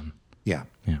hands on. Yeah.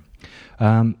 Yeah.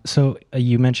 So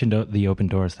you mentioned the Open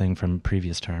Doors thing from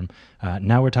previous term.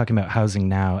 Now we're talking about Housing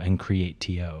Now and Create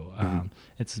TO.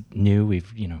 It's new.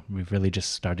 We've really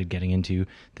just started getting into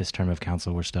this term of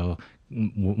council. We're still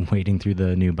wading through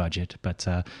the new budget. But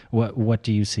what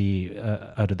do you see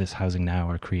out of this Housing Now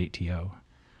or Create TO?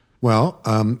 Well,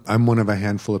 I'm one of a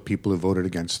handful of people who voted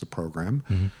against the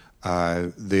program.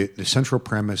 The central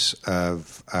premise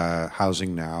of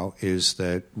Housing Now is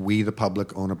that we, the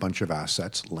public, own a bunch of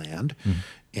assets, land,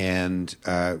 and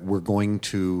we're going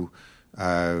to,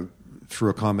 through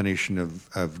a combination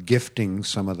of gifting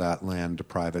some of that land to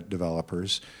private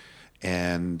developers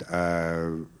and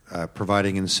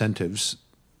providing incentives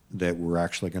that we're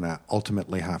actually going to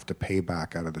ultimately have to pay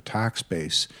back out of the tax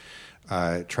base,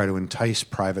 try to entice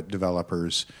private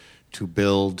developers to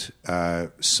build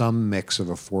some mix of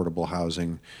affordable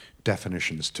housing.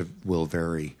 Definitions will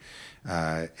vary.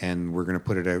 And we're going to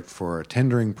put it out for a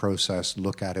tendering process,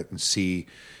 look at it and see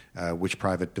which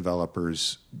private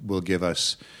developers will give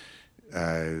us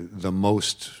the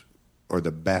most or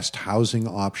the best housing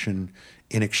option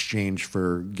in exchange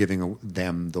for giving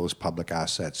them those public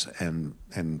assets and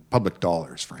public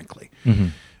dollars, frankly.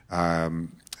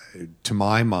 To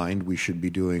my mind, we should be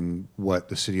doing what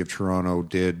the City of Toronto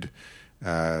did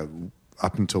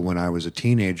up until when I was a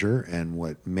teenager, and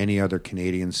what many other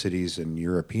Canadian cities and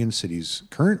European cities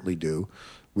currently do,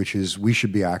 which is we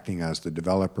should be acting as the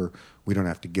developer. We don't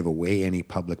have to give away any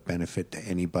public benefit to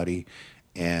anybody.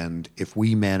 And if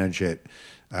we manage it,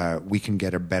 we can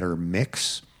get a better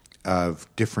mix of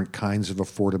different kinds of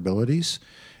affordabilities,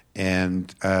 and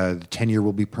the tenure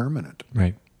will be permanent.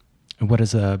 Right. And what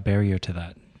is a barrier to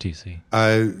that, do you see?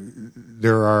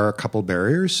 There are a couple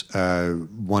barriers.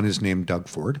 One is named Doug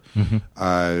Ford.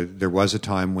 There was a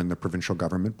time when the provincial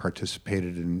government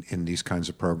participated in these kinds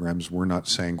of programs. We're not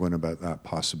sanguine about that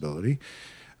possibility.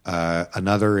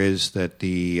 Another is that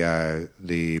the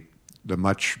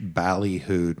much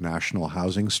ballyhooed national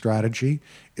housing strategy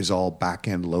is all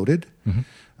back-end loaded,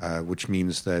 which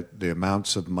means that the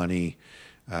amounts of money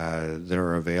that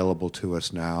are available to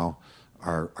us now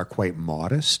are quite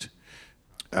modest.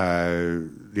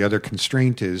 The other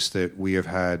constraint is that we have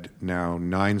had now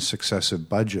 9 successive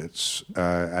budgets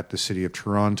at the City of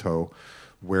Toronto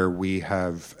where we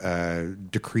have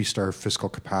decreased our fiscal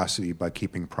capacity by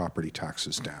keeping property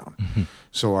taxes down.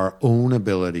 So our own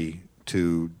ability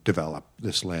to develop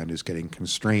this land is getting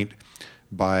constrained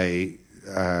by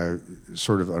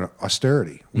sort of an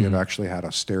austerity. We have actually had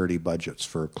austerity budgets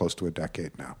for close to a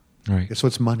decade now. Right. So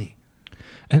it's money.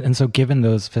 And so given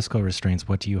those fiscal restraints,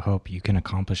 what do you hope you can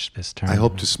accomplish this term? I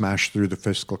hope to smash through the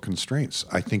fiscal constraints.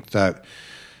 I think that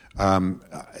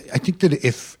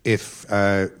if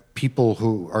people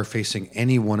who are facing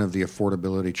any one of the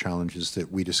affordability challenges that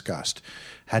we discussed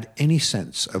had any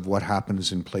sense of what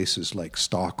happens in places like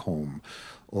Stockholm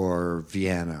or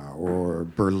Vienna or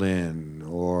Berlin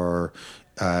or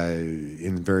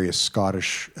in various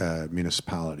Scottish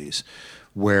municipalities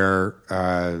where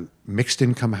mixed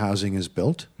income housing is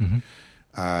built.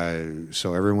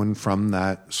 So everyone from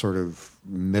that sort of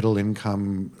middle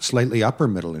income, slightly upper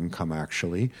middle income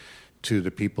actually, to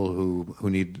the people who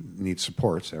need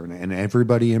supports, and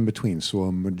everybody in between. So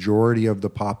a majority of the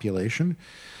population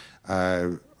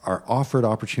are offered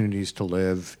opportunities to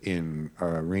live in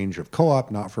a range of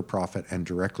co-op, not-for-profit, and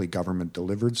directly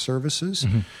government-delivered services.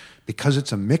 Because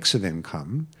it's a mix of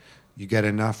income, you get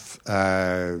enough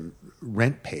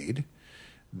rent paid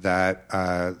that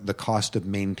the cost of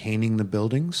maintaining the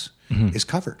buildings is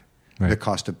covered. Right. The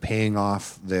cost of paying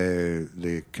off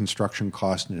the construction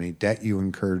cost and any debt you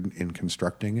incurred in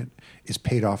constructing it is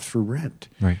paid off through rent.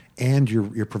 Right. And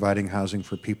you're providing housing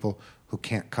for people who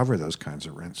can't cover those kinds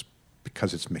of rents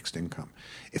because it's mixed income.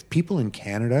 If people in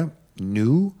Canada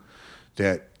knew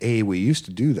that, we used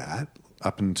to do that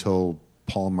up until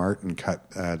Paul Martin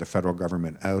cut the federal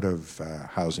government out of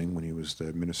housing when he was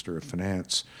the Minister of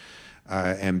Finance,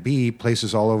 and B,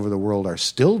 places all over the world are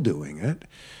still doing it,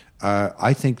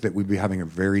 I think that we'd be having a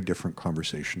very different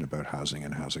conversation about housing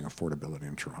and housing affordability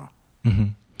in Toronto.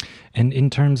 And in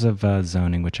terms of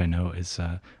zoning, which I know is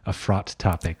a fraught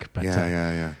topic, but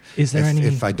yeah. Is there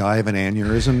if I die of an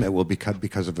aneurysm, it will be cut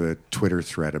because of a Twitter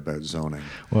thread about zoning.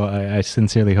 Well, I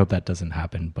sincerely hope that doesn't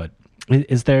happen. But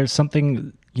is there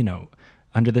something,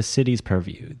 under the city's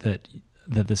purview that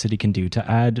the city can do to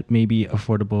add maybe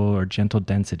affordable or gentle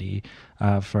density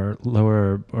for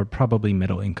lower or probably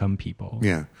middle income people?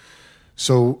 Yeah.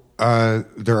 So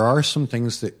there are some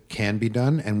things that can be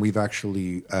done, and we've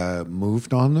actually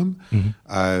moved on them.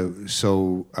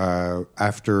 So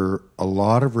after a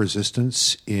lot of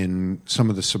resistance in some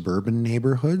of the suburban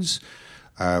neighborhoods,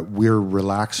 we're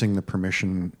relaxing the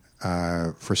permission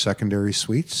for secondary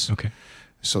suites. Okay.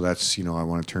 So that's, I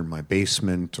want to turn my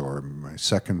basement or my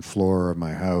second floor of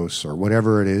my house or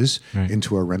whatever it is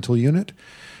into a rental unit.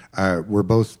 We're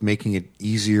both making it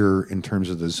easier in terms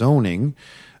of the zoning,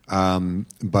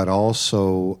 but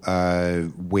also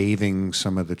waiving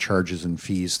some of the charges and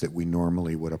fees that we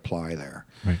normally would apply there.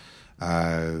 Right.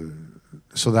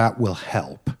 So that will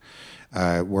help.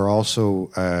 We're also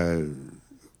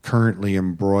currently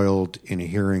embroiled in a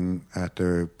hearing at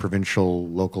the Provincial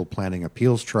Local Planning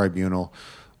Appeals Tribunal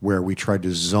where we tried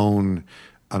to zone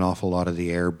an awful lot of the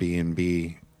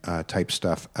Airbnb type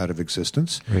stuff out of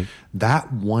existence. Right.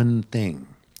 That one thing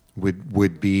would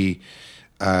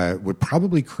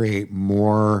probably create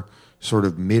more sort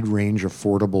of mid-range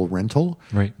affordable rental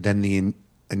than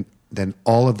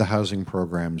all of the housing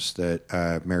programs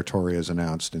that Mayor Tory has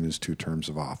announced in his 2 terms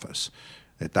of office.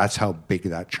 That's how big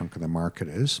that chunk of the market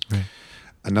is. Right.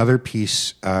 Another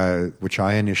piece which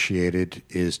I initiated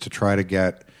is to try to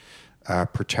get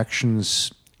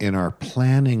protections in our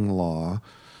planning law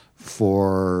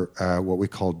for what we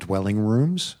call dwelling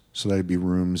rooms. So that would be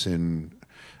rooms in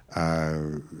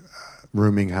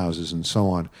rooming houses and so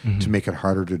on, to make it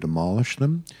harder to demolish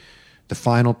them. The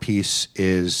final piece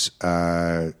is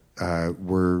some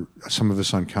of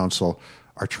us on council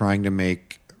are trying to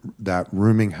make that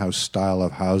rooming house style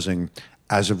of housing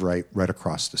as of right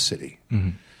across the city.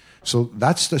 So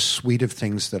that's the suite of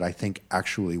things that I think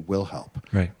actually will help.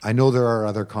 Right. I know there are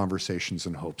other conversations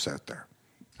and hopes out there.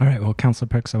 All right. Well, Councillor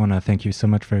Perks, I want to thank you so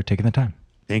much for taking the time.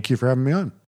 Thank you for having me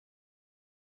on.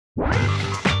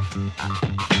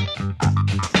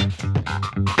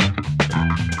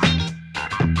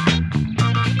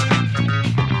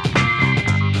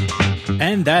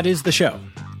 And that is the show.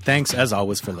 Thanks, as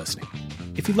always, for listening.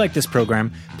 If you like this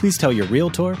program, please tell your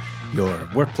realtor, your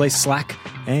workplace Slack,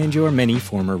 and your many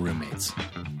former roommates.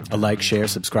 A like, share,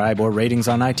 subscribe, or ratings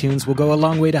on iTunes will go a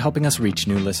long way to helping us reach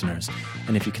new listeners.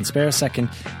 And if you can spare a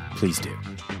second, please do.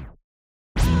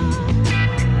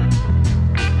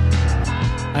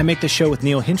 I make the show with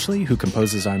Neil Hinchley, who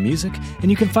composes our music,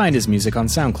 and you can find his music on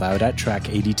SoundCloud at track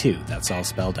 82. That's all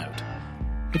spelled out.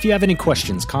 If you have any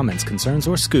questions, comments, concerns,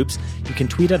 or scoops, you can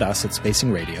tweet at us at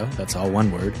Spacing Radio, that's all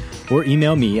one word, or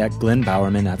email me at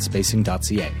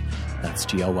glynbowerman@spacing.ca. That's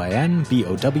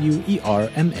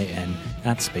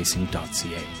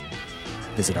GLYNBOWERMAN@spacing.ca.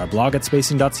 Visit our blog at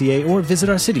spacing.ca or visit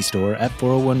our city store at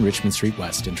 401 Richmond Street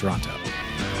West in Toronto.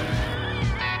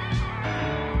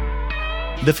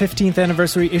 The 15th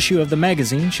anniversary issue of the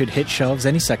magazine should hit shelves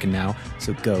any second now,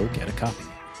 so go get a copy.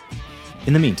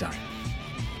 In the meantime,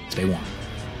 stay warm.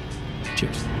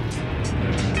 Cheers.